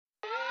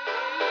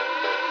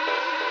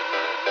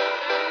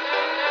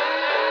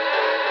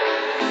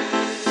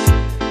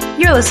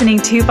You're listening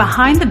to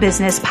Behind the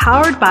Business,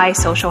 powered by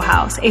Social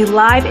House, a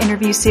live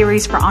interview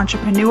series for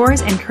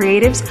entrepreneurs and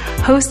creatives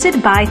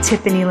hosted by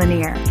Tiffany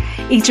Lanier.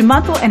 Each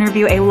month we'll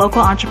interview a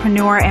local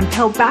entrepreneur and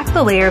peel back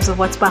the layers of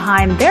what's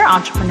behind their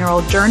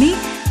entrepreneurial journey,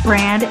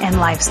 brand, and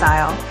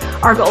lifestyle.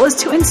 Our goal is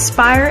to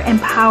inspire,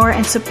 empower,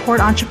 and support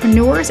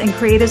entrepreneurs and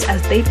creatives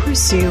as they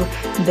pursue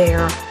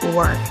their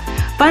work.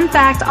 Fun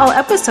fact, all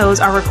episodes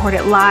are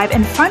recorded live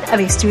in front of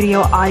a studio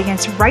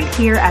audience right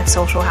here at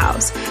Social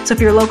House. So if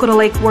you're local to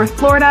Lake Worth,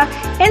 Florida,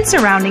 and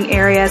surrounding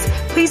areas,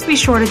 please be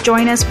sure to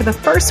join us for the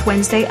first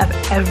Wednesday of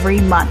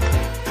every month.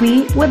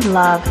 We would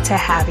love to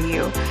have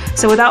you.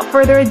 So without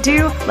further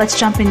ado, let's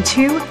jump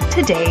into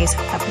today's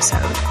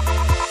episode.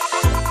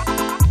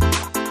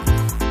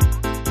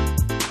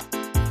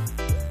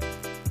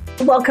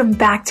 Welcome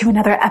back to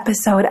another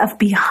episode of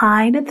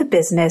Behind the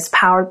Business,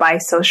 powered by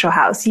Social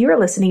House. You are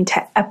listening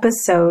to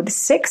episode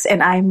 6,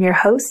 and I'm your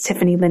host,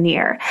 Tiffany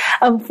Lanier.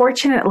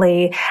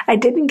 Unfortunately, I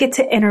didn't get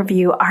to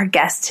interview our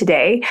guest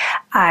today.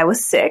 I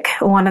was sick.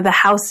 One of the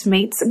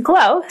housemates,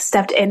 Glow,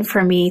 stepped in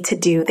for me to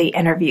do the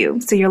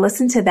interview. So you'll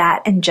listen to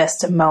that in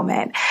just a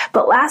moment.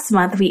 But last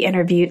month, we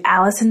interviewed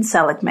Allison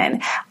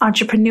Seligman,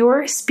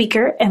 entrepreneur,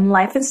 speaker, and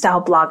life and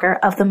style blogger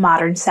of The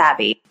Modern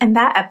Savvy. In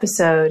that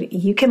episode,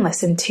 you can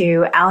listen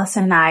to Allison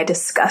and I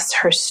discussed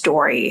her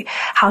story,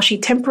 how she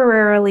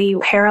temporarily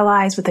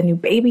paralyzed with a new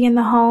baby in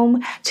the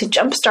home to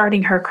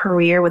jumpstarting her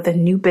career with a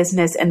new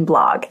business and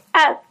blog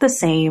at the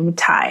same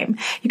time.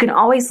 You can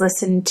always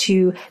listen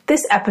to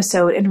this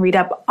episode and read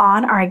up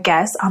on our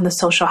guests on the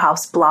Social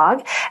House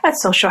blog at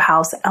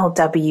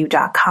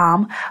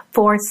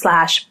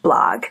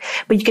socialhouselw.com/blog.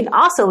 But you can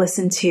also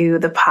listen to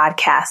the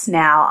podcast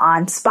now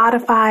on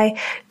Spotify,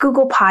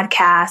 Google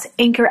Podcasts,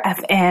 Anchor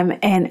FM,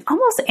 and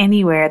almost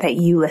anywhere that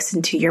you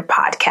listen to your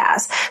podcast.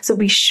 So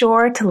be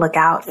sure to look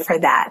out for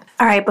that.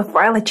 All right,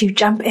 before I let you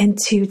jump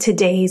into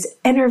today's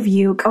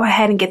interview, go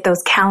ahead and get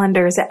those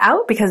calendars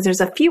out because there's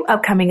a few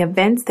upcoming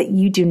events that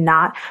you do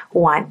not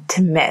want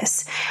to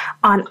miss.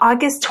 On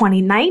August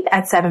 29th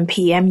at 7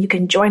 p.m., you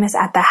can join us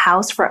at the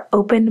house for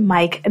Open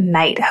Mic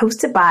Night,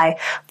 hosted by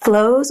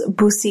Flo's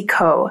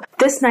Busico.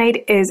 This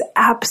night is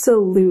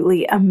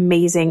absolutely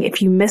amazing.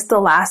 If you missed the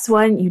last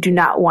one, you do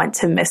not want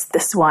to miss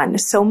this one.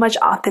 So much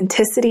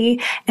authenticity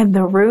in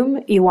the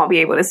room, you won't be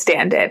able to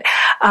stand it.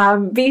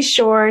 Be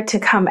sure to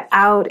come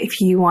out if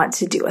you want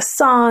to do a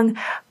song,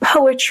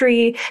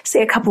 poetry,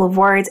 say a couple of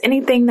words,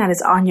 anything that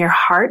is on your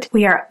heart.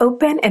 We are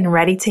open and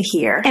ready to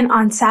hear. And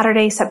on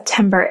Saturday,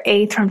 September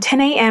 8th from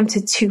 10 a.m.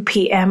 to 2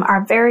 p.m.,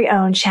 our very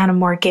own Shanna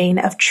Morgan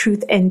of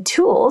Truth and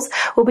Tools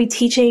will be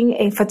teaching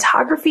a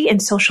photography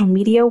and social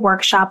media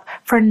workshop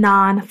for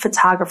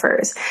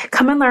non-photographers.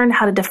 Come and learn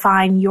how to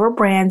define your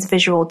brand's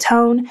visual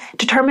tone,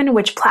 determine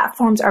which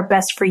platforms are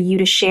best for you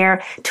to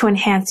share to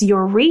enhance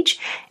your reach,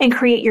 and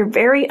create your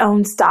very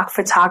own stock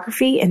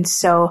photography, and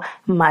so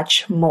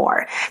much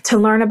more. To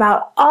learn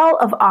about all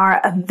of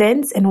our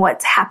events and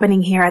what's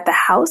happening here at the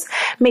house,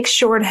 make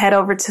sure to head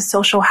over to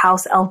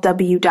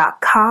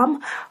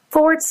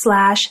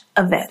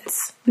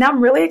socialhouselw.com/events. Now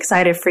I'm really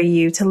excited for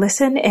you to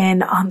listen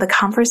in on the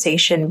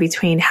conversation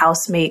between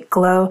housemate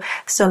Glow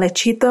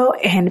Solecito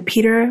and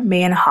Peter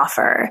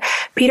Mayenhofer.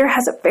 Peter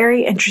has a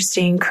very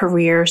interesting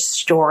career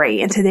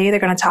story, and today they're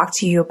going to talk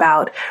to you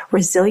about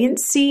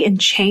resiliency and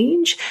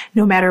change,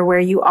 no matter where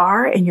you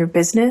are in your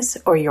business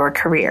or your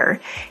career.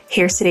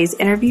 Here's today's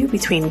interview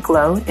between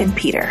Glow and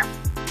Peter.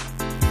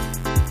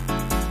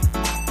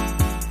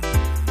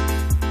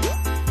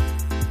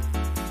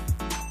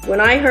 When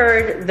I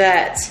heard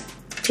that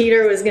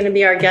Peter was going to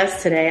be our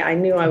guest today, I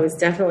knew I was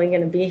definitely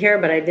going to be here,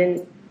 but I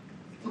didn't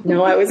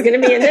know I was going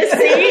to be in this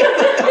seat.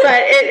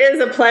 But it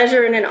is a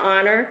pleasure and an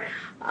honor.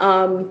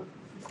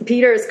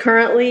 Peter is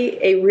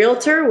currently a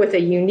realtor with a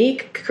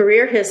unique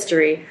career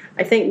history.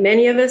 I think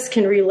many of us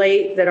can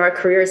relate that our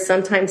careers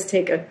sometimes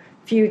take a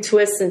few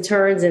twists and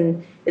turns,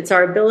 and it's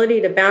our ability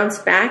to bounce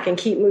back and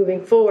keep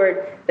moving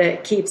forward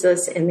that keeps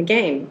us in the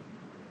game.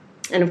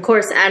 And, of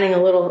course, adding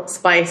a little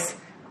spice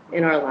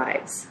in our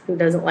lives. Who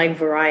doesn't like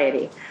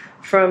variety?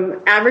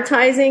 From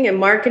advertising and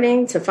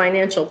marketing to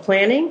financial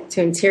planning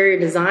to interior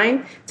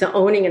design to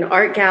owning an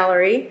art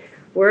gallery,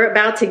 we're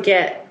about to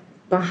get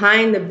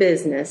behind the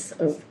business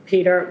of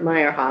Peter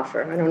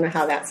Mayenhofer. I don't know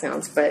how that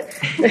sounds, but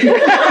I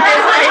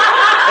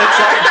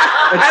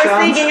was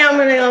thinking I'm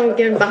going to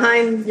get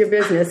behind your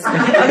business.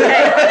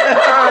 Okay.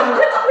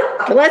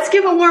 Let's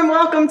give a warm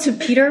welcome to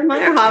Peter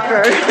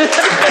Mayenhofer.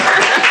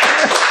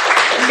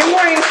 Good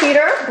morning,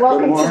 Peter.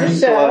 Welcome to the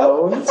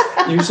show. Hello.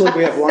 Usually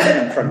we have wine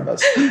in front of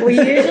us. We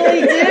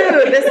usually do.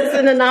 This is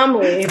an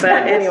anomaly,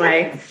 but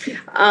anyway,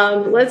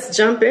 let's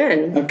jump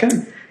in. Okay.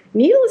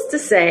 Needless to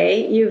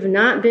say, you've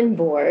not been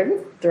bored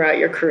throughout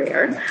your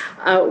career.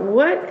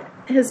 What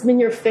has been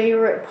your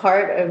favorite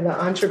part of the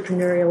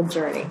entrepreneurial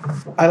journey?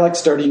 I like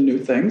starting new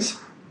things,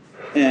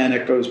 and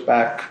it goes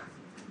back,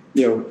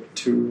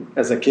 to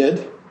as a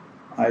kid,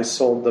 I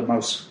sold the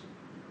most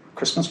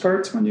Christmas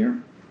cards one year.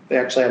 They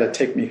actually had to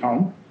take me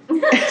home.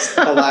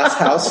 The last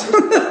house.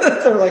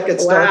 They're like,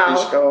 it's dark, you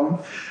should go home.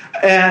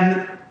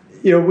 And,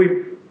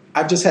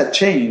 I've just had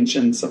change,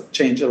 and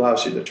change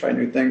allows you to try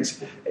new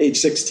things. Age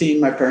 16,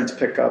 my parents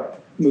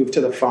moved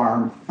to the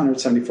farm,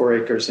 174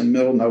 acres in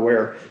middle of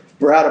nowhere.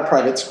 We're out of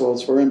private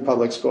schools, we're in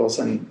public schools,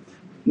 and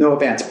no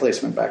advanced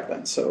placement back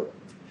then. So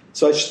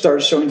I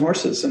started showing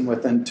horses, and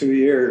within 2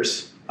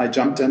 years, I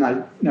jumped in.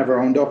 I never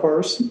owned a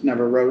horse,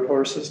 never rode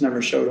horses,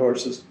 never showed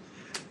horses.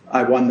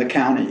 I won the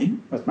county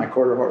with my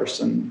quarter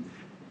horse,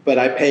 but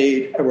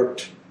I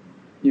worked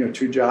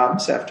 2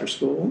 jobs after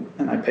school,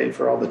 and I paid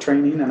for all the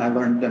training, and I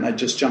learned, and I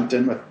just jumped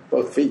in with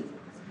both feet.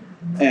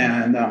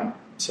 And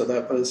so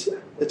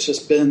it's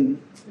just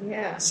been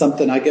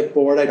something. I get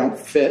bored. I don't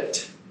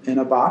fit in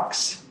a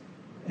box.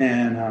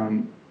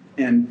 And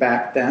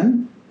back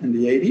then, in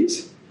the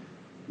 80s,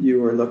 you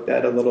were looked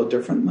at a little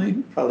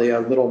differently, probably a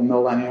little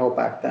millennial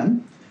back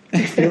then.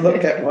 If you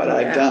look at what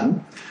I've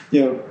done,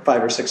 5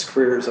 or 6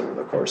 careers over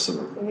the course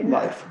of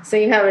life. So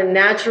you have a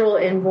natural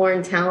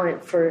inborn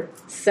talent for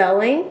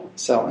selling,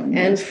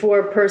 and yes.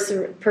 For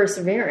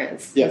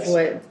perseverance. Yes. Is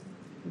what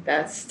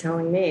that's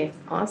telling me.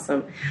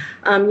 Awesome.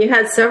 You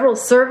had several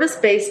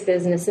service-based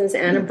businesses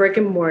and a brick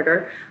and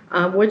mortar.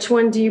 Which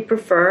one do you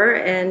prefer,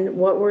 and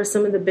what were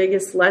some of the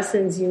biggest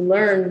lessons you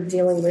learned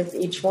dealing with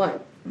each one?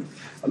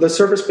 The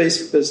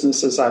service-based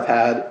businesses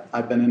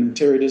I've been an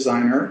interior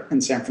designer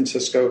in San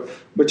Francisco,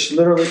 which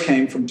literally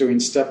came from doing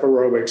step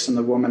aerobics, and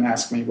the woman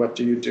asked me, "What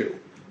do you do?"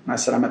 And I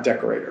said, "I'm a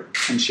decorator,"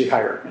 and she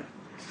hired me.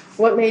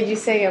 What made you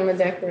say I'm a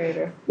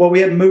decorator? Well,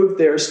 we had moved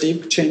there.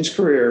 Steve changed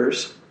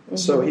careers,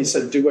 so he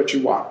said, "Do what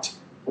you want."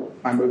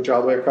 I moved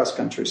all the way across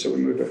country, so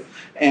we moved there.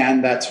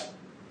 And that's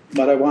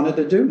what I wanted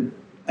to do.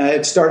 I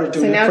had started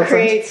doing it for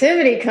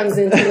creativity comes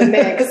into the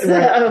mix.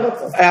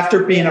 Right.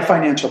 After being a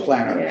financial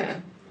planner. Yeah.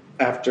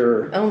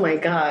 After oh my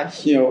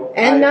gosh,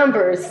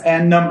 numbers,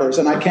 and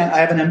I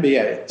have an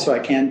MBA, so I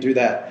can't do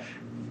that.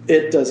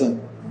 It doesn't,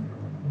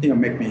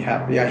 make me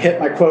happy. I hit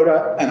my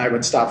quota, and I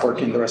would stop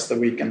working the rest of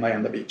the week and lay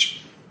on the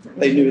beach.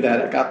 They knew that.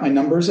 I got my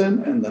numbers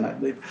in, and then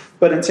I'd leave.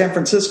 But in San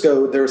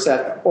Francisco, there's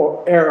that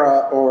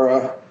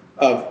aura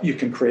of you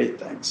can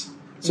create things.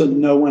 So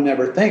no one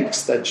ever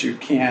thinks that you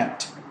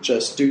can't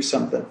just do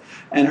something.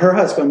 And her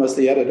husband was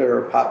the editor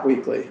of Pot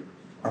Weekly,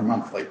 or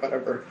Monthly,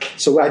 whatever.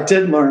 So I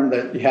did learn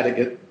that you had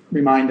to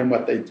remind them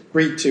what they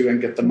agreed to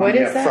and get the money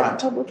up front. What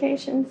is that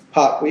publication?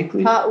 Pot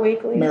Weekly. Pot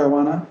Weekly.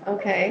 Marijuana.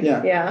 Okay.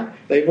 Yeah.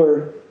 They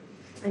were.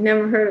 I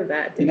never heard of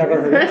that. You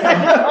never heard of it?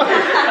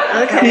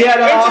 Okay. He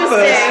had an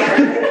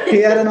office.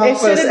 He had an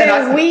office. It should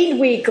have been Weed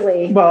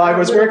Weekly. Well, I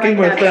was working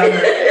with them.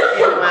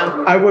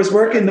 I was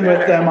working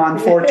with them on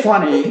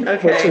 420,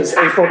 which is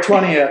April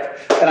 20th,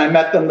 and I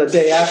met them the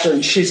day after,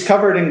 and she's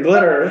covered in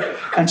glitter,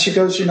 and she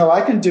goes,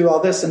 I can do all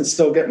this and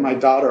still get my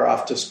daughter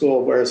off to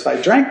school, whereas if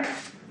I drank,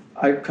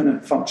 I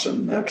couldn't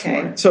function next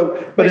morning.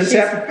 So, but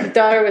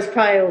daughter was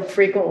probably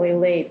frequently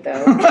late,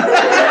 though.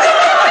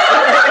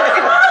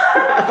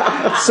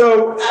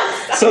 So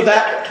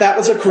that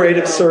was a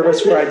creative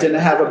service where I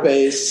didn't have a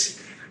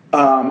base.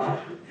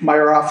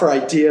 Meyer offer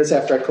ideas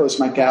after I closed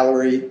my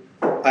gallery.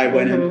 I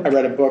went in, I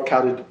read a book,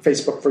 How to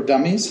Facebook for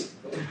Dummies,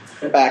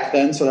 back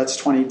then, so that's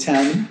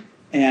 2010,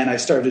 and I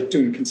started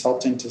doing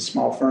consulting to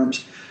small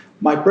firms.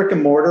 My brick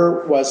and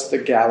mortar was the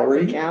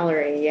gallery.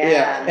 Gallery,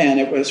 yeah. And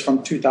it was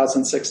from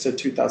 2006 to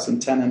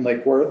 2010 in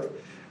Lake Worth.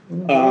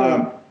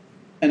 An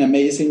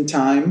amazing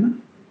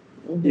time.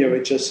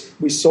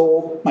 We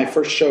sold my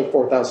first show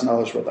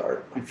 $4,000 worth of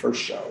art, my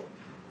first show,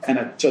 and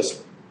it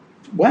just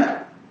went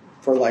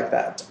for like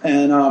that.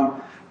 And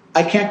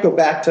I can't go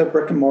back to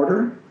brick and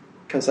mortar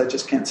because I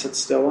just can't sit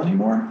still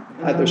anymore.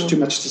 There's too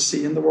much to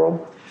see in the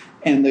world.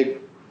 And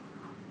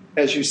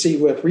as you see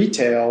with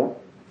retail,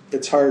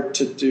 it's hard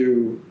to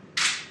do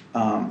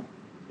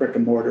brick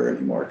and mortar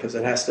anymore because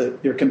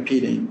you're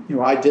competing.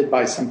 I did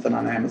buy something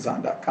on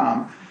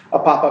Amazon.com, a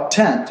pop-up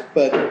tent,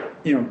 but,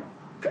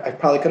 I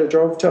probably could have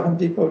drove to Home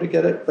Depot to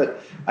get it,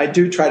 but I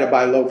do try to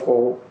buy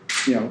local,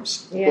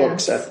 books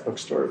at the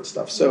bookstore and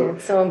stuff.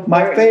 So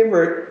my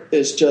favorite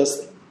is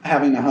just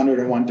having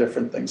 101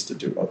 different things to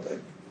do all day.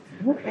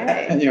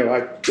 Okay. And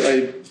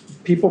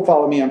people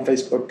follow me on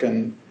Facebook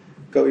and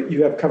go,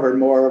 "You have covered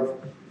more of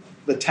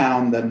the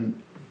town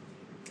than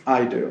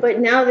I do." But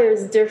now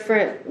there's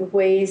different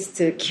ways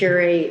to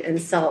curate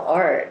and sell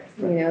art,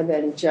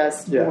 than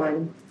just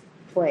one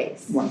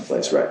place. One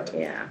place, right.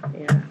 Yeah,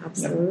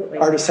 absolutely.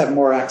 Yeah. Artists have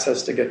more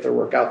access to get their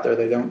work out there.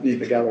 They don't need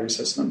the gallery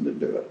system to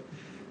do it.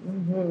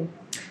 Mm-hmm.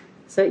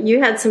 So you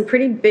had some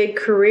pretty big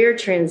career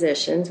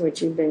transitions,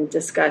 which you've been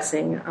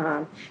discussing.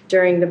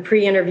 During the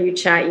pre-interview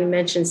chat, you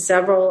mentioned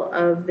several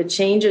of the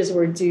changes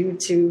were due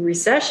to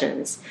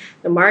recessions.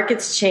 The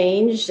market's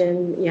changed,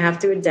 and you have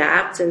to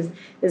adapt. Is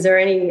there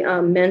any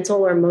mental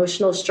or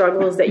emotional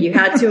struggles that you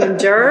had to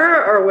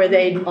endure, or were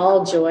they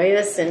all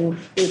joyous, and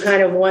you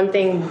kind of one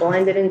thing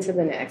blended into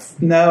the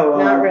next? No.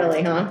 Not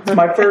really, huh?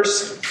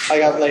 I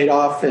got laid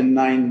off in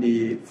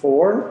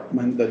 94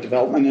 when the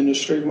development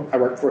industry, I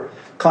worked for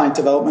client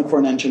development for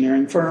an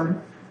engineering firm.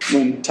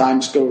 When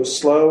times go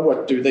slow,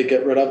 what do they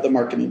get rid of? The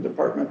marketing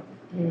department.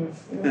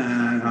 Mm-hmm.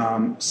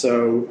 And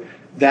so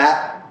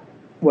that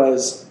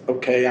was,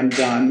 okay, I'm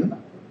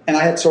done. and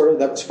I had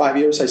that was 5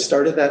 years. I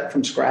started that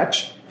from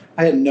scratch.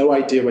 I had no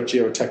idea what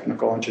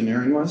geotechnical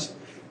engineering was,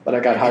 but I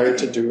got hired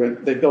to do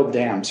it. They build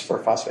dams for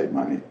phosphate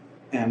money.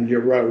 And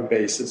your road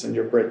bases and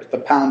your bridge, the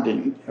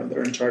pounding,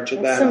 they're in charge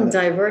of that. Some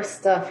diverse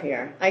stuff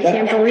here. I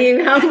can't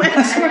believe how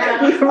much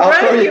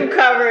road you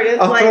covered.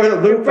 It's I'll throw the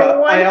loop for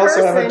up. one I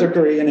also person. have a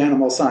degree in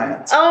animal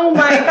science. Oh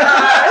my God!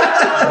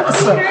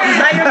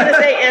 I thought you were going to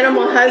say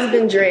animal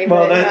husbandry.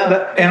 Well,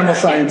 but the animal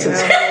science is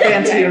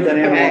fancier than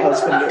animal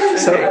husbandry.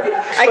 So,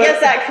 I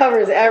guess that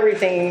covers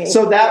everything.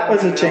 So that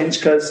was a change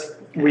because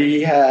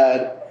we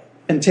had.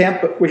 In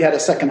Tampa, we had a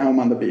second home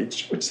on the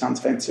beach, which sounds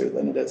fancier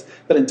than it is.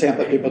 But in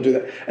Tampa, people do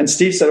that. And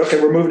Steve said, okay,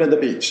 we're moving to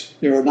the beach.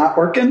 You're not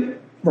working,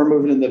 we're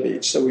moving to the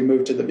beach. So we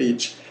moved to the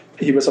beach.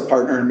 He was a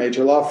partner in a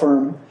major law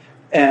firm.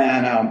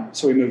 And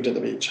so we moved to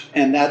the beach.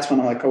 And that's when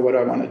I'm like, oh, what do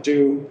I want to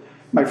do?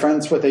 My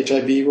friends with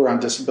HIV were on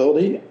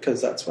disability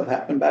because that's what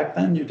happened back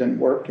then. You didn't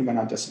work, you went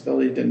on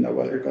disability, didn't know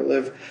whether to go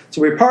live.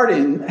 So we were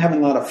partying,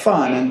 having a lot of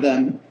fun. And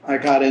then I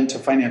got into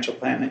financial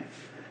planning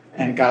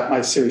and got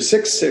my Series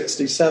 6,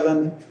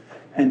 67,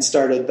 and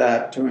started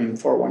that doing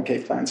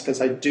 401k plans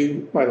because I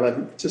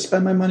love to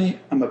spend my money.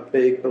 I'm a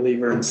big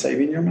believer in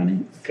saving your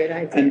money. Good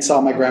idea. And saw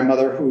my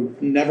grandmother, who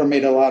never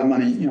made a lot of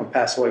money,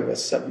 pass away with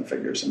 7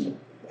 figures in the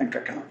bank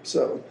account.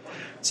 So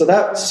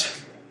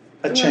that's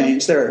a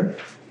change there.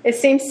 It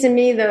seems to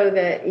me, though,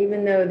 that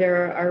even though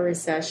there are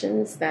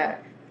recessions,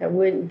 that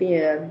wouldn't be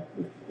an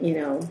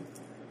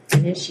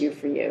issue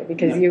for you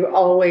because you're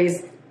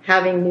always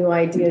having new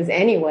ideas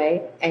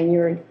anyway, and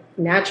you're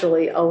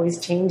naturally always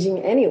changing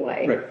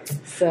anyway. Right.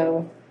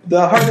 So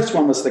the hardest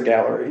one was the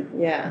gallery.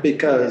 Yeah.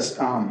 Because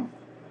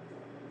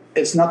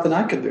it's nothing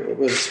I could do. It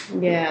was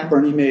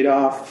Bernie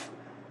Madoff.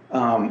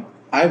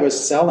 I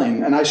was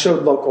selling, and I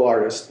showed local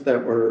artists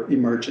that were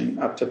emerging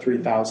up to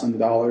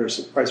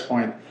 $3,000 price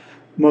point.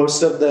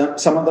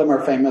 Some of them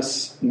are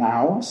famous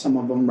now. Some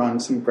of them run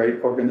some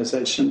great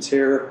organizations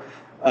here.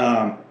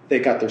 They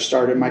got their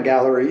start in my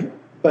gallery.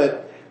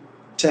 But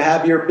to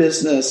have your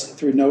business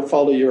through no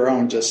fault of your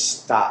own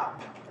just stop.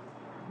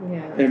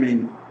 Yeah. I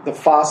mean, the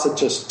faucet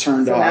just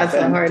turned off. That's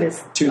the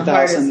hardest.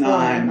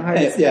 2009. The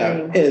hardest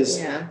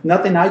thing.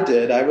 Nothing I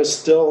did. I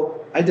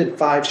did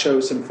 5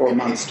 shows in 4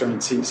 months during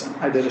season.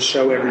 I did a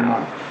show every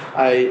month.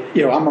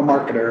 I'm a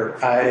marketer.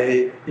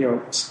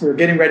 We're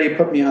getting ready to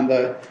put me on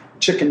the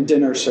chicken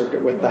dinner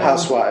circuit with the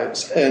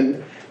housewives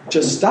and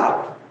just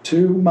stopped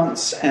 2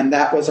 months. And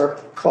that was our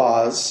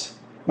clause.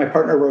 My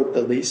partner wrote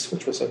the lease,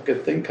 which was a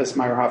good thing because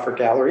Meyerhofer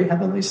Gallery had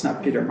the lease,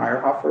 not Peter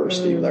Meyerhofer or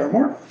Steve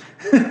Larimore.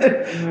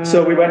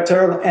 So we went to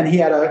her, and he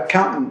had an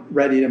accountant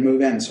ready to move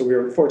in, so we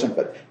were fortunate.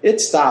 But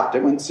it stopped.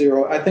 It went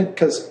zero. I think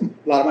because a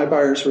lot of my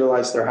buyers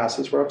realized their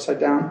houses were upside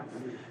down.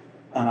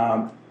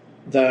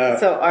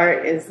 So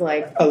art is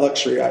like a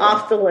luxury item.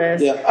 Off the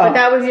list. Yeah. But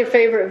that was your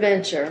favorite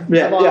venture of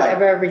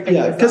everything.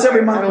 Yeah, because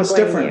every month was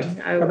different.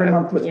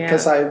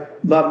 Because I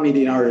love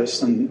meeting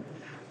artists and.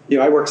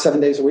 I work 7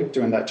 days a week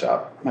doing that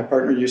job. My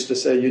partner used to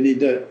say,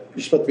 you're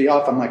supposed to be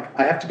off. I'm like,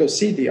 I have to go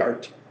see the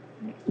art.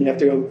 You have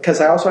to go,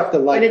 because I also have to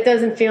But it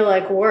doesn't feel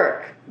like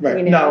work.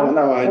 Right. No.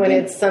 When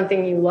it's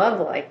something you love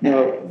like that.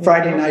 No,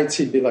 Friday nights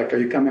he'd be like, are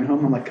you coming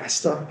home? I'm like, I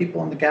still have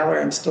people in the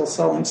gallery. I'm still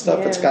selling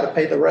stuff. It's got to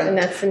pay the rent. And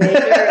that's the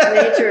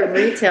nature of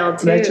retail,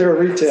 too. Nature of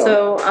retail.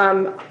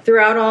 So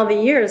throughout all the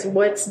years,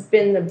 what's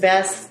been the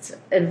best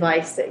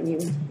advice that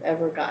you've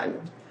ever gotten?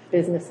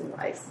 Business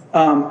advice?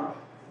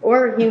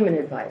 Or human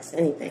advice,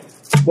 anything.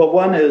 Well,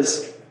 one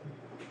is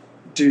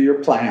do your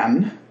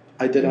plan.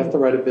 I did have to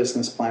write a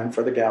business plan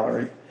for the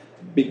gallery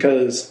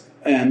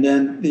and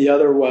then the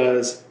other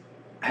was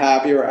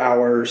have your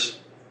hours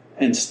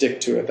and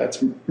stick to it.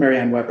 That's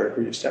Marianne Weber,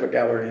 who used to have a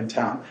gallery in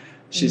town.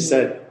 She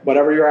said,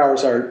 whatever your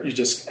hours are, you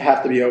just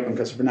have to be open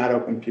because if you're not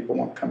open, people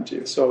won't come to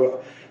you.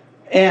 So,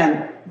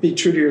 and be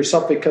true to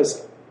yourself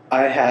because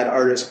I had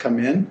artists come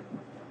in.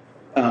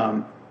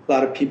 A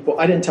lot of people,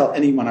 I didn't tell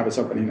anyone I was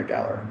opening a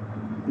gallery.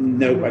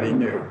 Nobody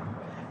knew.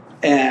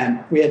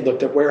 And we had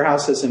looked at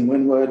warehouses in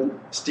Wynwood.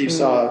 Steve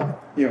saw,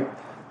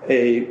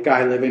 a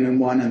guy living in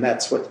one, and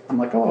that's what I'm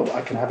like, oh,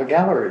 I can have a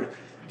gallery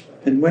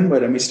in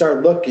Wynwood. And we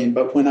started looking,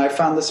 but when I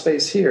found the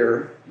space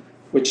here,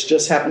 which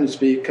just happens to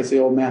be because the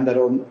old man that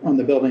owned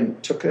the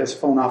building took his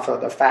phone off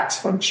of the fax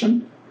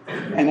function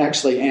and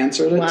actually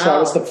answered it. Wow. So I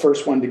was the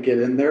first one to get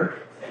in there.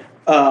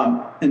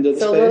 Into the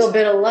space. A little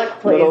bit of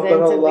luck plays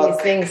into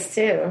these things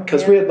too.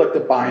 Because we had looked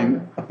at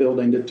buying a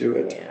building to do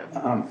it.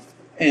 Yeah.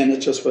 And it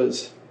just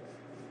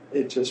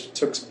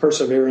took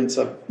perseverance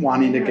of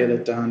wanting to get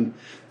it done.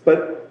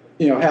 But,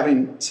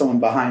 having someone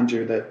behind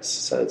you that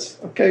says,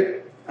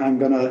 okay, I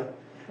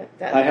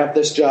have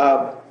this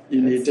job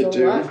you need to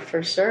do. Luck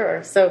for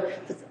sure. So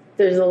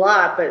there's a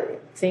lot,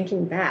 but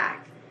thinking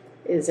back,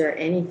 is there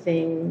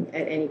anything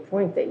at any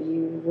point that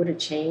you would have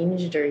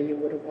changed or you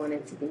would have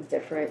wanted to be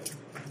different?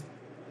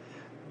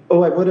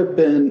 Oh, I would have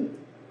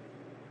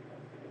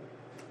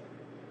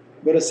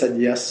said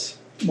yes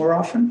more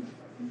often.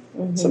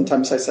 Mm-hmm.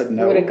 Sometimes I said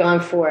no. You would have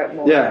gone for it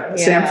more. Yeah.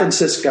 San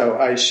Francisco,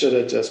 I should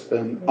have just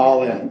been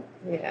all in.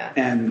 Yeah.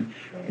 And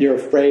you're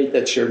afraid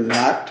that you're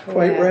not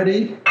quite Yeah.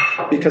 ready.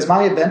 Because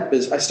my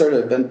I started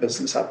an event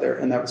business out there,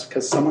 and that was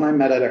because someone I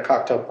met at a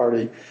cocktail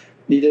party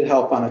needed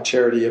help on a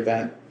charity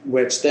event,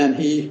 which then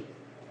he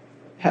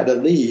had to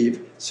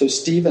leave. So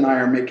Steve and I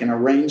are making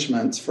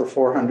arrangements for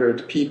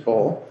 400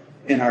 people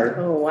in our,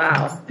 Oh,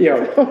 wow.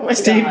 Oh my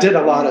Steve God. did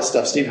a lot of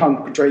stuff. Steve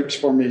hung drapes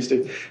for me.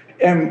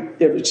 And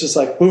it was just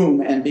like,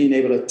 boom, and being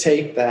able to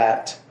take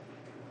that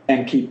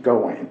and keep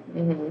going,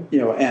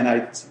 and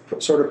I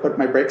sort of put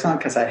my brakes on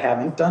because I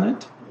haven't done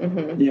it,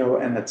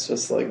 and it's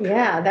just like,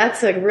 Yeah,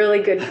 that's a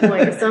really good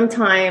point.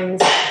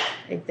 Sometimes,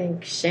 I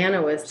think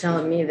Shanna was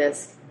telling me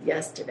this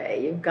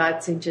yesterday, you've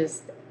got to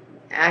just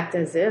act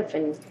as if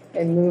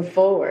and move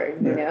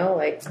forward,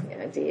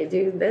 do you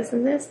do this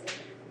and this?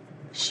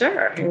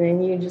 Sure. And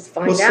then you just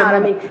find out. I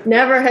mean,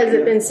 never has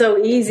it been so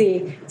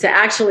easy to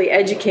actually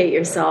educate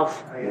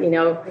yourself,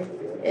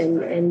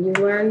 and you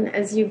learn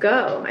as you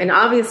go. And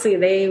obviously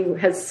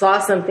they saw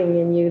something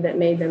in you that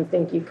made them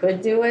think you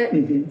could do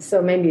it.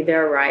 So maybe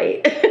they're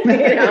right.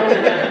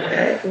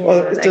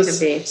 Well,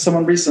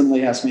 someone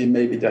recently asked me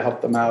maybe to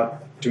help them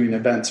out doing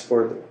events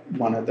for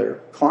one of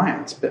their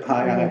clients,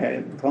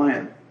 high-end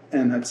client.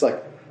 And it's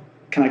like,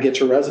 can I get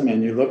your resume?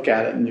 And you look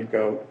at it and you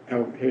go,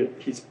 oh,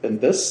 he's been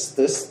this.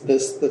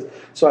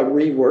 So I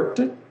reworked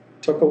it.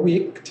 Took a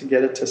week to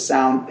get it to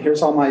sound,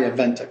 here's all my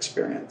event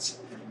experience.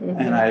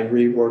 And I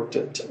reworked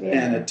it.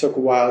 And it took a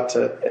while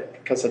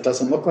because it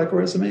doesn't look like a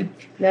resume.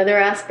 Another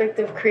aspect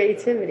of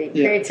creativity.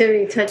 Yeah.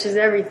 Creativity touches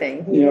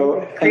everything.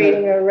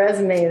 Creating a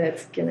resume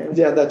that's going to...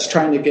 Yeah, that's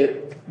trying to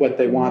get what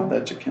they want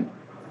that you can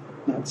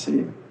not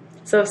see.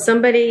 So if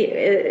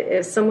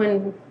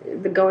someone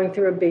going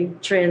through a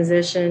big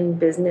transition,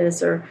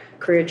 business or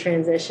career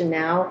transition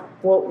now,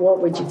 what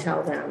would you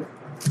tell them?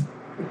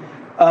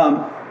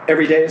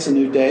 Every day is a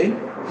new day.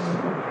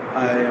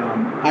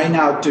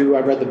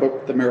 I read the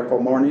book The Miracle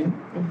Morning.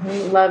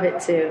 Love it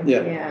too.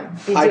 Yeah.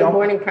 Do you do a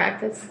morning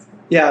practice?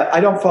 Yeah,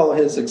 I don't follow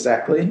his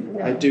exactly.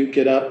 No. I do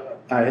get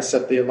up, I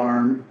set the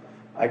alarm,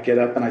 I get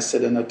up and I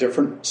sit in a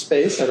different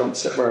space. I don't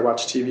sit where I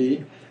watch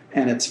TV.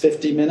 And it's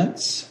 50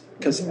 minutes.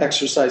 Because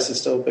exercise is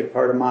still a big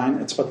part of mine.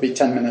 It's supposed to be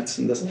 10 minutes,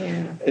 and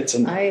it's a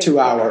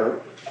 2-hour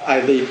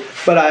I lead.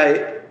 But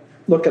I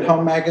look at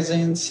home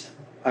magazines.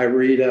 I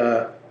read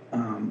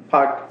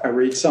I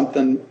read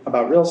something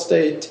about real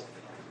estate.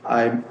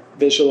 I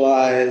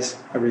visualize.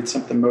 I read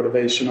something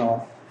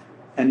motivational.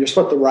 And you're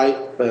supposed to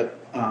write, but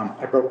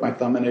I broke my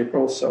thumb in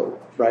April, so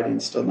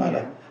writing's still not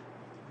a...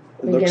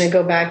 You're going to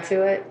go back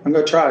to it? I'm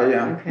going to try,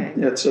 yeah. Okay.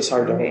 Yeah, it's just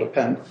hard to hold a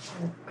pen.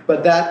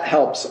 But that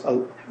helps.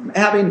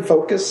 Having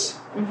focus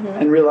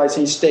and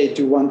realizing each day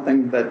do one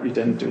thing that you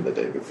didn't do the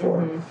day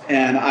before.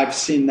 And I've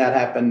seen that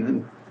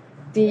happen.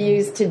 Do you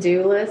use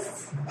to-do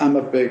lists? I'm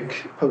a big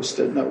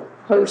Post-it note.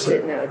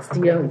 Post-it notes.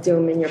 You don't do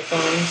them in your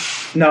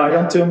phone? No, I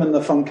don't do them in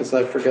the phone because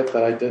I forget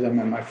that I did them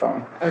in my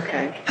phone.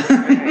 Okay. All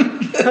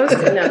right.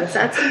 Post-it notes.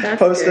 That's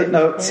Post-it good.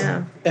 notes.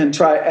 Yeah. And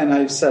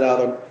I set out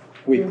a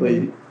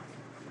weekly...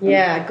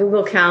 Yeah,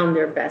 Google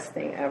Calendar, best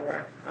thing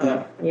ever.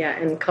 Yeah,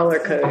 and color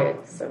coded.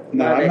 So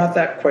no, I'm not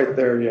that quite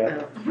there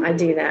yet. Oh, I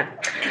do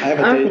that. I have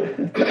a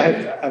date. I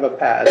have a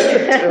pad.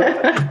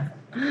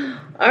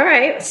 All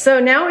right, so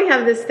now we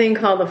have this thing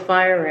called the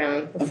fire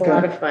round. It's a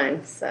lot of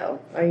fun. So,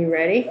 are you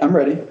ready? I'm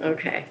ready.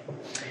 Okay.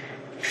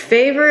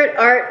 Favorite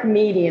art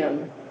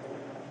medium?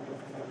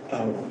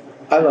 Oh,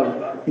 I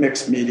love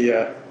mixed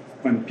media.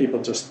 When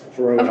people just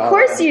throw it all. Of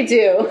course you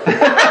do.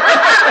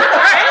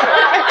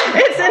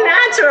 It's a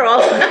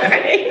natural.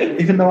 Right?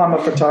 Even though I'm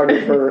a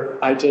photographer,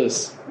 I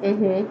just throw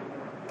it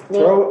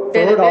all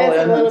in.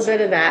 A little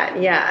bit of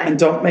that, yeah. And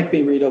don't make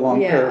me read a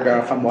long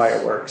paragraph on why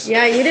it works.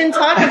 Yeah, you didn't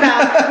talk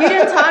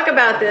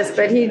about this,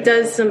 but he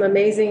does some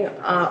amazing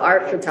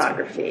art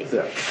photography.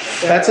 Yeah.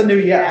 So, that's a new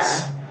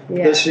yes.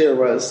 Yeah. This year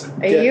was.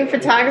 Are you a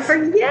photographer?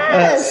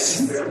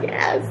 Yes.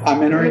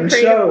 I'm entering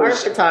shows. Art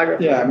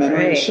photographer. Yeah, I'm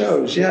entering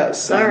shows.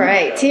 Yes. All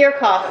right. Tea or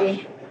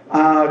coffee?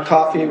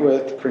 Coffee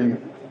with cream.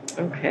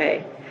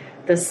 Okay.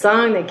 The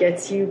song that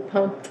gets you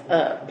pumped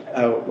up.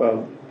 Oh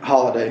well,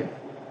 Holiday.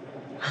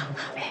 I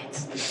love it.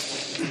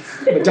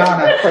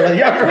 Madonna for the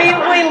younger. We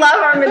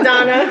love our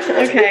Madonna.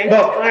 Okay.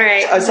 Well, all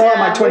right. I saw her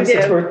on my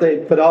 26th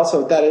birthday, but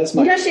also that is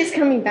my. She's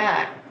coming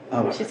back.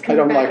 Oh, she's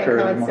coming back like her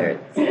anymore.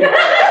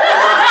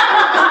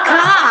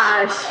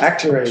 Gosh.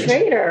 Act your age.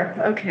 Traitor.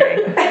 Okay.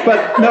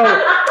 But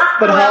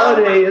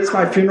Holiday is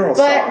my funeral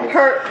song.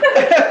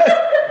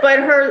 But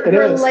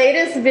her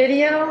latest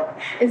video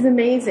is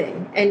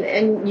amazing,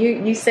 and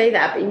you say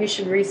that, but you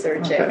should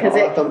research it because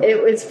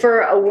it was for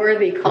a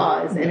worthy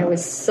cause, and it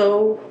was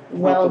so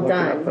well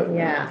done.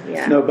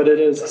 Yeah. No, but it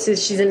is. So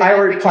she's an I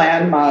already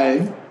planned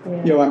my.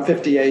 I'm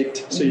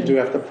 58, so you do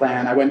have to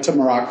plan. I went to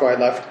Morocco. I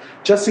left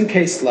just in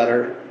case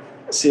letter.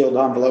 Sealed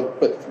envelope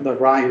with the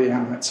writing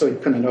on it, so you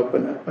couldn't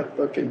open it.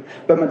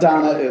 But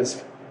Madonna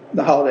is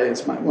the Holiday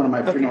is one of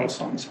my funeral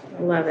songs.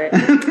 Love it.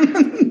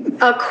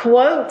 A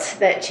quote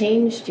that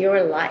changed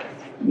your life.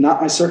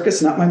 Not my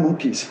circus, not my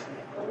monkeys.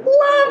 Love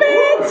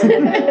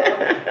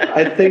it.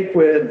 I think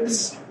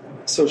with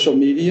social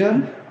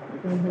media,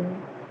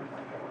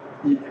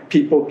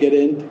 People get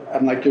in,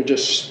 I'm like, you're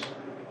just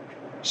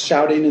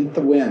shouting in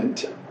the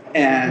wind.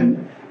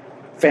 And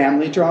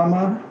family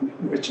drama,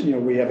 which,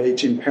 we have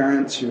aging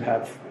parents, you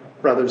have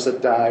brothers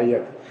that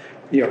die,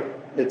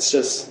 it's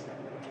just,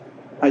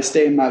 I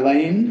stay in my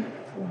lane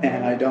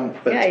and I don't.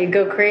 But you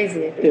go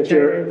crazy if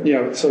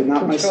you're, so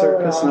not my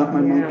circus, not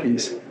my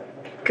monkeys.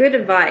 Good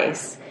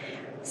advice.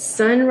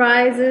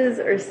 Sunrises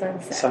or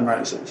sunsets?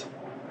 Sunrises.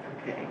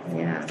 Okay,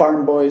 yeah.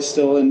 Farm boy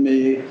still in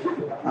me.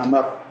 I'm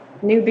up.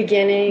 New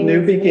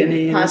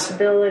beginnings.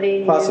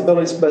 Possibilities.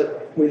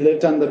 But we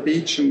lived on the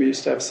beach and we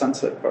used to have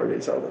sunset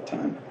parties all the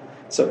time.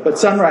 So, but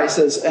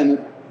sunrises,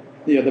 and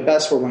the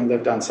best were when we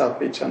lived on South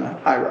Beach on a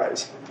high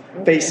rise,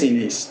 facing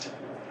east,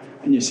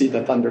 and you see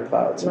the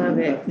thunderclouds. Love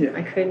it.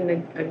 I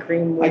couldn't agree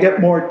more. I get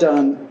more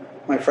done,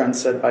 my friend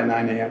said, by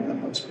 9 a.m.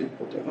 than most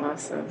people do.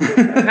 Awesome.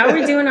 How are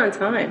we doing on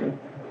time?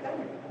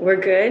 We're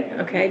good?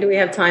 Okay. Do we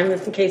have time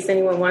in case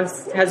anyone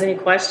has any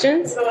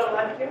questions?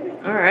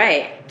 All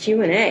right.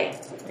 Q&A.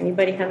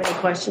 Anybody have any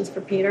questions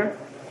for Peter?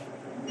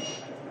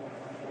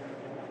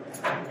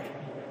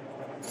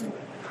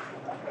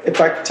 If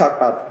I could talk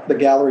about the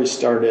gallery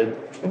started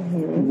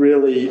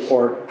really,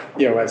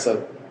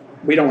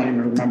 we don't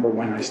even remember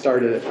when I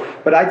started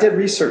it, but I did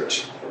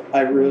research.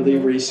 I really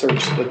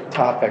researched the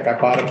topic. I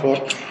bought a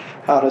book,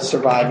 How to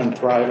Survive and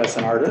Thrive as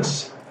an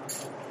Artist.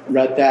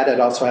 Read that. It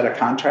also had a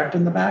contract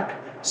in the back.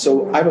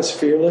 So I was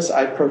fearless.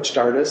 I approached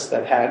artists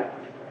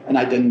and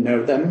I didn't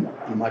know them.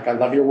 I'm like, I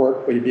love your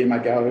work. Will you be in my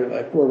gallery?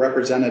 Like, we're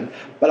represented.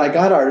 But I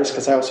got artists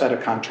because I also had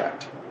a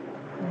contract.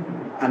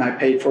 And I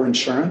paid for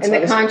insurance. And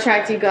the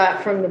contract you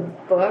got from the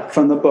book?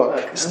 From the book.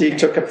 Okay. Steve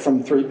took it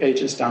from 3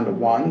 pages down to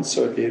 1,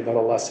 so it'd be a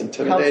little less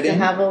intimidating. Helps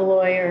to have a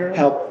lawyer.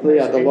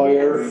 The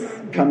lawyer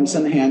comes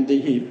in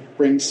handy.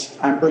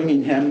 I'm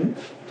bringing him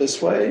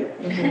this way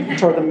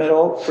toward the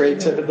middle,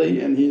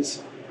 creatively, and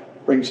he's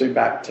brings me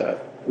back to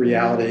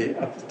reality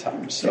of the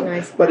time. So,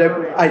 nice, but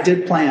I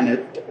did plan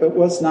it. It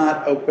was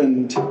not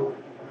opened.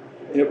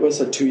 It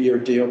was a 2-year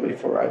deal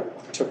before I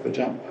took the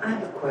jump. I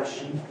have a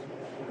question.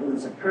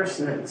 Who's the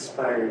person that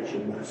inspired you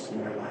most in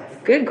your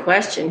life? Good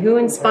question. Who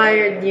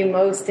inspired you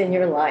most in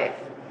your life?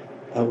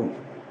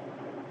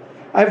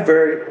 My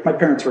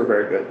parents were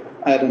very good.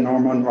 I had a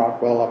Norman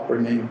Rockwell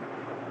upbringing.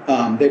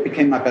 They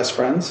became my best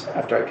friends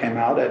after I came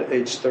out at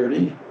age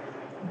 30.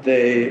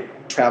 They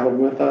traveled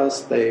with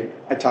us. I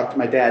talked to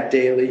my dad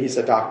daily. He's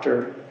a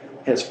doctor.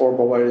 He has 4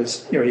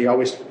 boys. He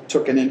always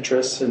took an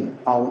interest in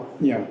all.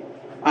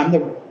 I'm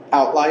the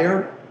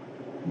outlier.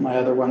 My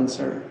other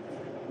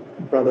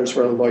brothers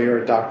were a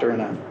lawyer, a doctor,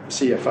 and a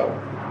CFO.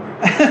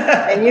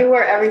 And you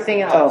were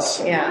everything else.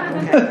 Yeah.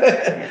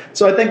 Okay.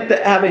 So I think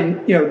that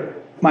having,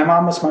 my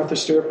mom was Martha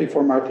Stewart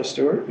before Martha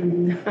Stewart.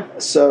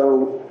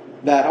 So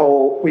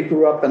we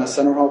grew up in a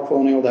Center Hall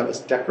Colonial that was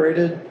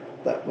decorated.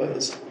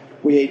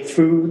 We ate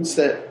foods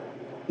that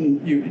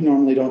you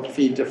normally don't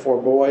feed to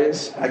 4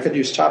 boys. I could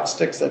use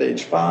chopsticks at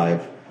age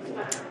 5.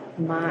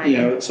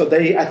 So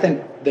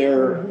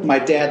my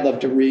dad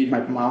loved to read,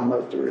 my mom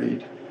loved to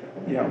read.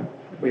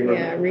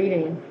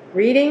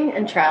 Reading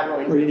and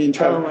traveling.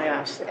 Oh my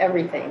gosh,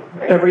 everything.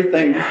 Right?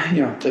 Everything,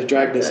 they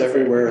dragged us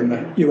everywhere in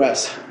the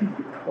U.S.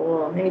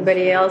 Cool.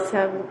 Anybody else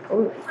have?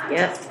 Oh,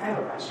 yes. I have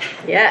a question.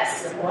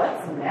 Yes.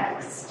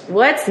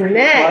 What's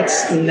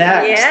next?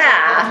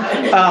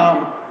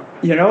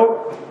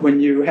 Yeah. When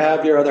you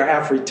have your other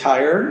half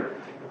retire,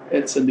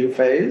 it's a new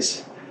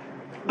phase.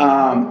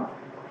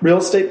 Real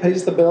estate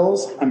pays the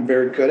bills. I'm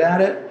very good at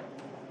it.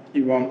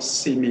 You won't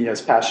see me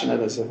as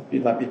passionate as if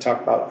you let me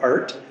talk about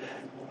art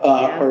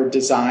or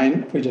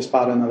design. We just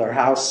bought another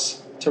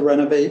house to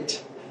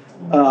renovate.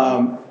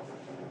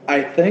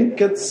 I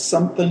think it's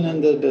something in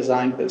the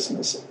design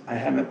business. I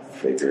haven't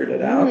figured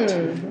it out.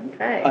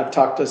 Okay. I've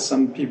talked to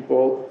some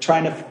people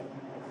trying to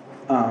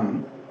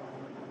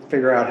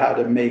figure out how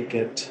to make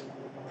it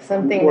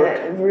something work.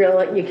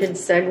 That you could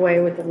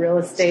segue with the real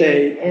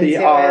estate, the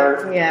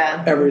art,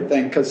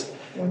 everything, because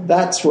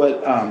that's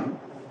what I'm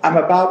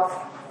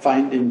about.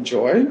 Finding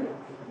joy,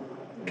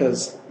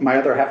 because my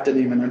other half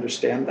didn't even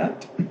understand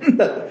that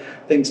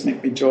things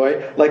make me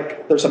joy.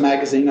 Like, there's a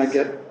magazine I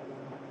get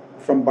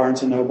from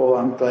Barnes & Noble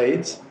on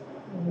Glades,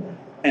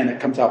 and it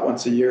comes out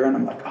once a year, and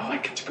I'm like, I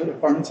get to go to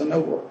Barnes &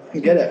 Noble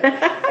and get it.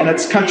 And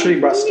it's Country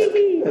Rustic.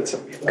 It's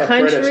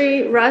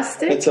Country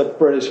Rustic? It's a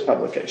British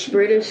publication.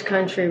 British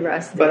Country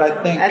Rustic. But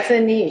I think that's a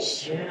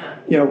niche.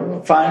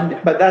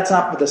 But that's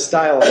not the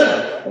style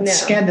of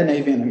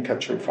Scandinavian and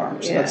country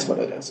farms. Yeah. That's what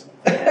it is.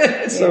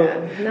 So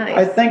nice.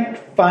 I think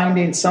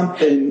finding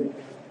something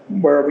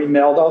where we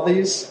meld all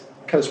these,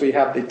 because I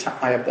have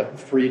the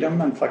freedom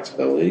and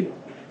flexibility.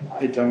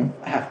 I don't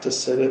have to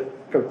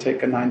go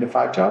take a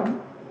 9-to-5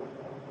 job.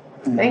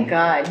 Thank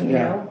God,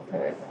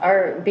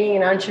 our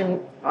being an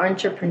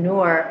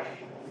entrepreneur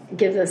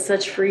gives us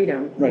such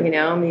freedom. Right.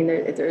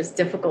 There's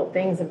difficult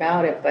things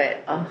about it,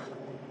 but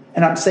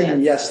and I'm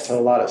saying yes to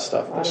a lot of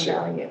stuff this year.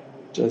 Value.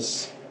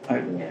 Just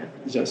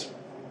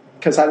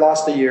because I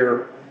lost a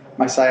year,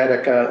 my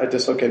sciatica, I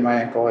dislocated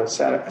my ankle.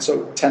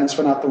 So tennis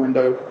went out the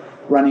window.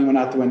 running went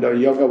out the window,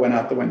 yoga went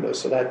out the window.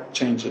 So that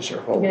changes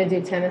your whole. You're going to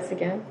do tennis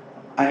again?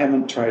 I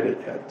haven't tried it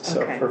yet,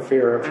 so Okay. for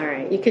fear of. All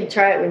right, you could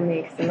try it with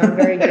me because I'm not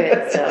very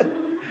good.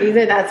 So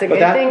either that's a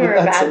good thing or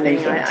a bad thing.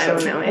 I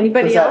don't know.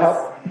 Anybody Does that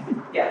else?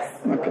 help? Yes.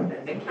 Okay. I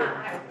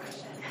have a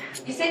question.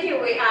 You said you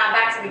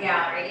back to the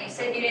gallery. You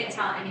said you didn't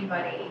tell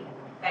anybody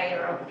that you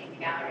were opening the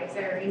gallery. Is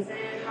there a reason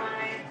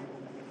why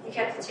you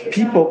kept it to yourself?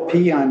 People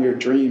pee on your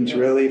dreams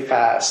really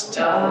fast.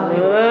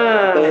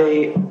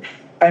 Oh.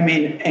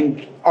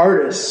 And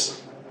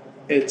artists,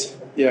 it's,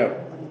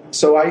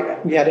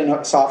 so we had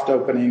a soft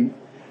opening,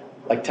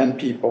 like 10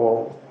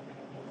 people,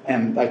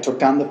 and I took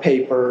down the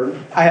paper.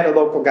 I had a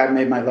local guy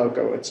made my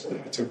logo. It's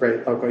a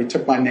great logo. He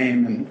took my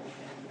name, and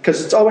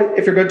because it's always,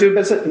 if you're going to do a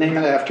visit, name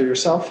it after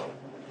yourself.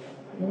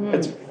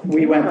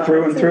 We went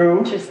through and through.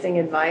 Interesting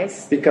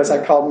advice. Because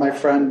I called my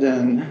friend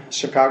in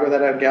Chicago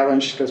that had a gallery,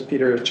 and she goes,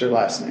 Peter, it's your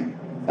last name.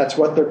 That's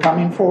what they're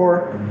coming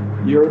for.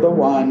 You're the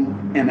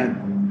one.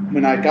 And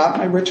when I got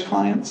my rich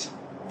clients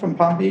from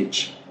Palm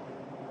Beach,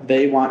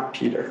 they want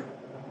Peter.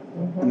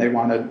 And they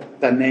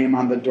wanted the name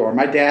on the door.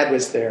 My dad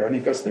was there, and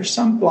he goes, there's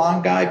some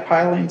blonde guy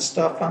piling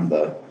stuff on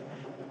the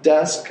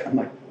desk. I'm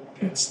like,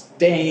 it's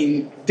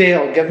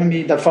Dale giving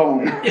me the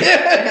phone.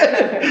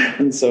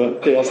 And so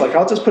Dale's like,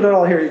 I'll just put it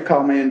all here. You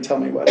call me and tell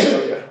me what.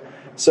 Okay.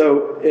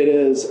 So it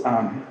is,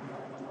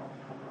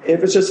 it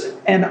was just,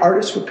 and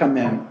artists would come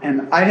in,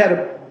 and I had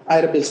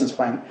a business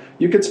plan.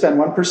 You could spend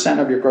 1%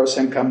 of your gross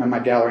income in my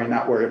gallery and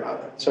not worry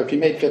about it. So if you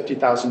made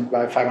 $50,000, you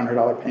buy a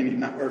 $500 painting,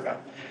 not worry about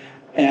it.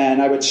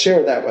 And I would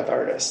share that with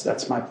artists.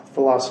 That's my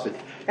philosophy.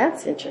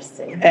 That's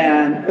interesting.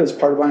 And it was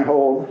part of my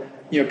whole,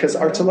 because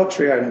art's a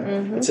luxury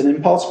item. It's an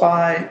impulse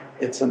buy.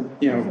 It's and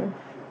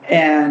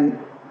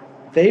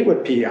they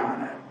would pee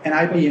on it. And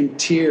I'd be in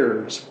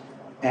tears.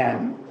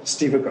 And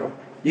Steve would go,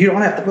 you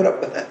don't have to put up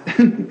with it.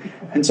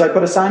 And so I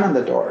put a sign on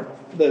the door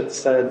that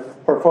said,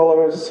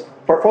 portfolios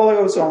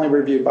only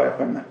reviewed by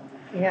appointment.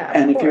 Yeah.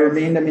 And if you were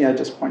mean to me, I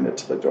just pointed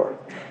to the door.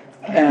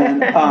 And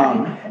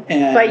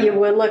but you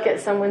would look at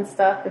someone's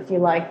stuff if you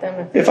liked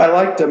them. If I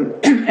liked them.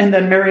 And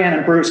then Marianne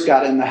and Bruce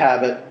got in the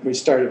habit. We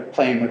started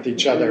playing with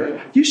each other.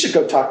 You should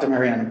go talk to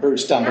Marianne and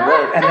Bruce down the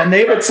road. And then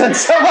they would send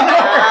someone over.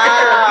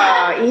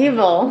 Oh,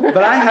 evil.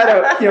 But I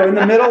had in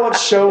the middle of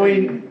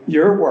showing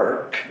your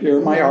work,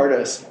 you're my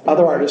artist,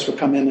 other artists would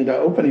come into the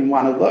opening,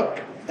 want to look.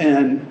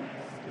 And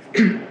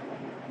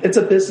it's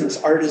a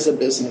business. Art is a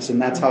business. And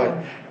that's how it.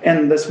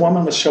 And this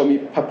woman was showing me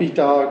puppy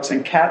dogs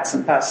and cats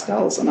and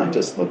pastels. And I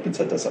just looked and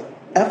said, does it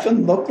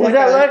effing look like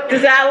that?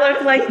 Does that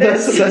look like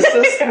this?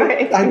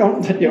 Right. I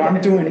don't,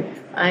 I'm doing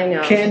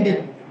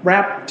candy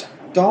wrapped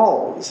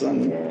dolls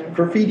and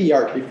graffiti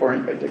art before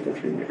anybody did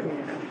graffiti art.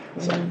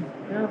 So.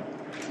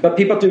 But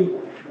people do,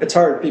 it's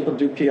hard. People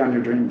do pee on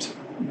your dreams.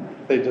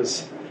 They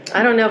just.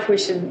 I don't know if we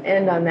should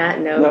end on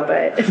that note,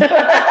 but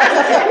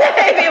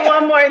maybe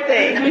one more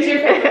thing. Who's your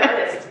favorite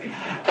artist?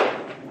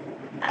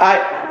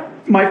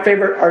 My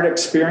favorite art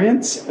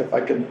experience, if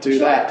I could do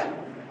that,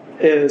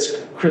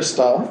 is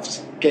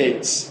Christoph's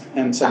Gates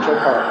in Central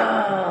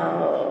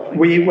Park.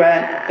 We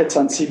went, it's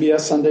on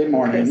CBS Sunday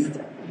morning,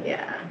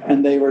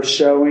 and they were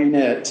showing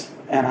it,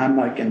 and I'm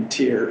like in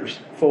tears,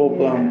 full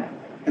blown,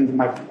 and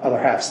my other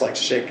half's like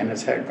shaking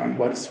his head going,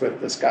 what's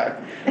with this guy?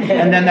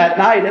 And then that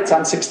night, it's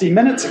on 60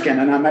 Minutes again,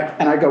 and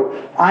I go,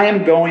 I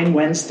am going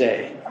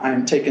Wednesday. I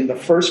am taking the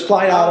first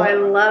flight out I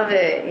love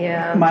it,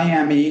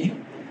 Miami,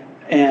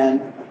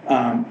 and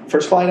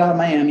first flight out of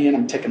Miami, and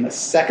I'm taking the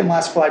second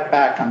last flight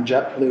back on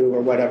JetBlue or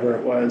whatever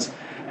it was,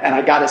 and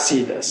I got to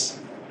see this.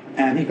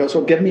 And he goes,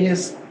 well, give me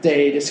his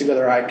day to see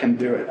whether I can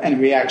do it. And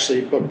we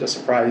actually booked a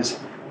surprise.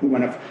 We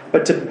went up,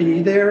 but to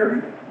be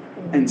there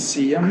and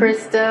see him.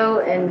 Christo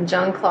and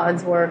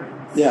Jean-Claude's work,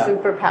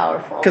 super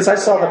powerful. Because I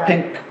saw the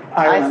Pink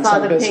Islands. I saw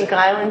the Pink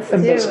Islands too.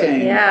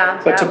 Biscayne.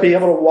 Yeah, but to be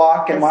able to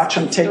walk and watch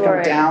them take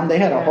them down, they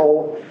had a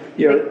whole.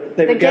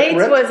 The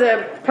Gates was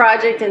a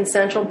project in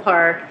Central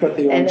Park,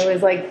 and it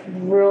was like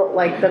real,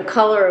 like the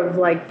color of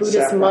like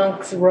Buddhist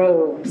monks'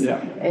 robes,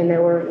 and they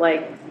were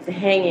like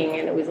hanging,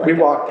 and it was like we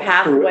walked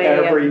through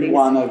every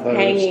one of those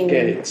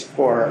gates. It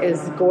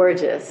was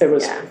gorgeous. It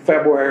was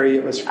February.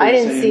 It was freezing. I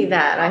didn't see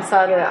that. I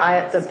saw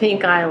the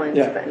Pink Islands,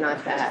 but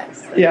not that.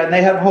 So. Yeah, and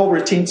they have a whole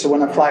routine. So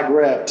when a flag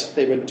ripped,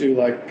 they would do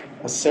like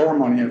a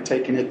ceremony of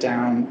taking it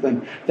down.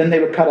 Then they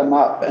would cut them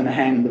up and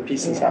hang the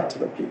pieces out to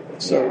the people.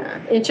 So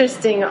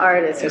interesting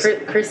artists,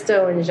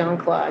 Christo and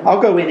Jean-Claude.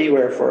 I'll go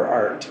anywhere for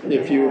art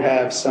if you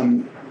have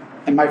some,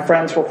 and my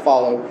friends will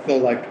follow. They're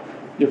like,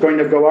 "You're going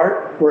to go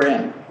art? We're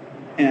in."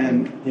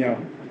 And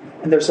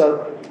and there's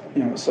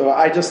so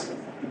I just,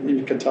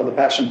 you can tell the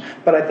passion.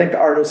 But I think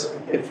artists,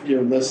 if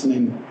you're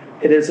listening,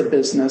 it is a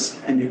business,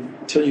 and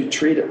until you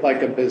treat it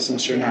like a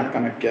business, you're not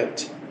going to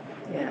get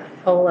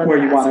where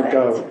you want to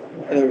go.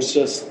 There's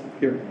just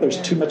there's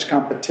too much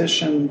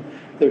competition.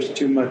 There's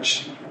too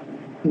much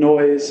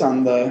noise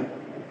out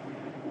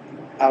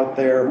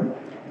there.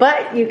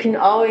 But you can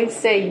always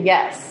say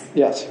yes.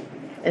 Yes.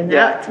 And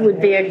that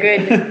would be a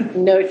good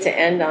note to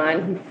end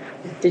on.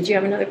 Did you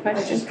have another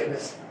question? I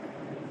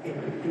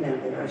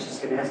was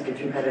just going to ask if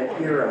you had a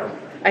hero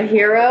A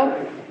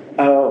hero?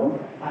 Oh,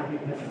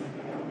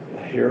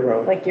 a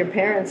hero. Like your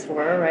parents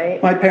were,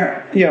 right? My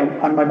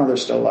my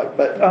mother's still alive,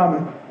 but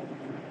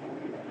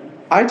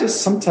I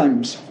just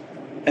sometimes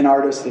an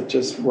artist that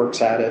just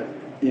works at it,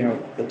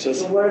 that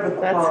just. So what are the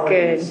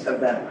qualities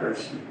of that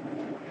person?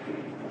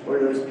 Or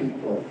those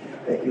people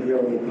that you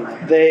really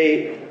admire?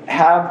 They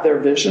have their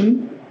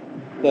vision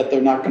that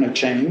they're not going to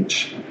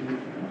change,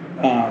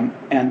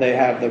 and they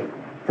have the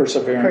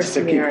perseverance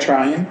to keep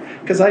trying.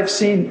 Because I've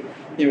seen,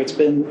 it's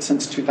been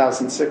since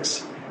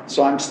 2006,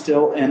 so I'm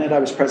still in it. I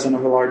was president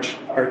of a large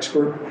arts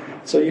group,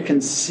 so you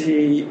can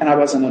see, and I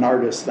wasn't an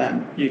artist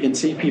then, you can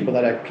see people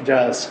that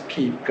just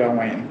keep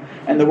going,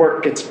 and the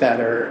work gets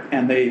better,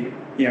 and they,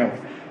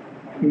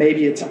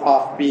 maybe it's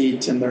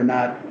offbeat, and they're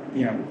not,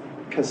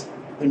 because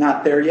they're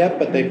not there yet,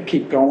 but they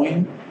keep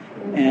going,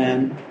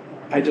 and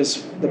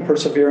the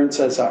perseverance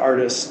as an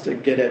artist to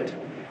get it,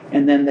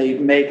 and then they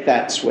make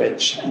that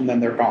switch, and then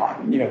they're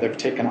gone. They've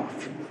taken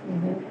off.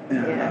 Mm-hmm.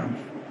 And,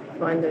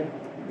 fun to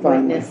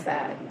witness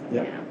that.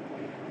 Yeah.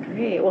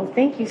 Great. Well,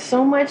 thank you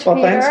so much,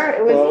 Peter. Thanks.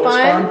 It was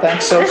fun.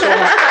 Thanks, Social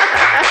House.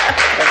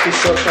 Thank you,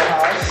 Social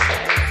House.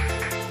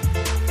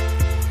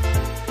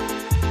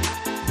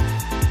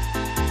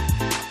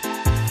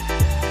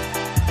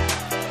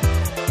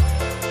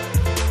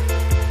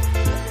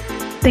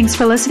 Thanks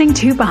for listening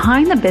to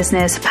Behind the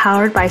Business,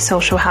 powered by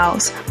Social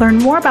House. Learn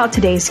more about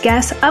today's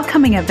guests,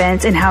 upcoming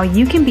events, and how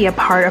you can be a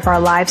part of our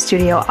live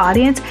studio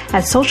audience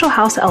at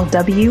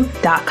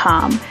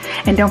socialhouselw.com.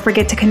 And don't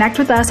forget to connect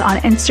with us on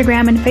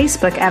Instagram and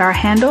Facebook at our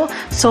handle,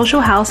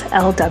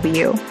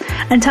 socialhouselw.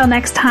 Until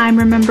next time,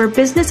 remember,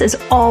 business is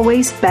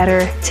always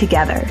better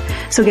together.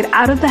 So get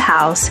out of the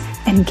house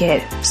and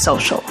get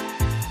social.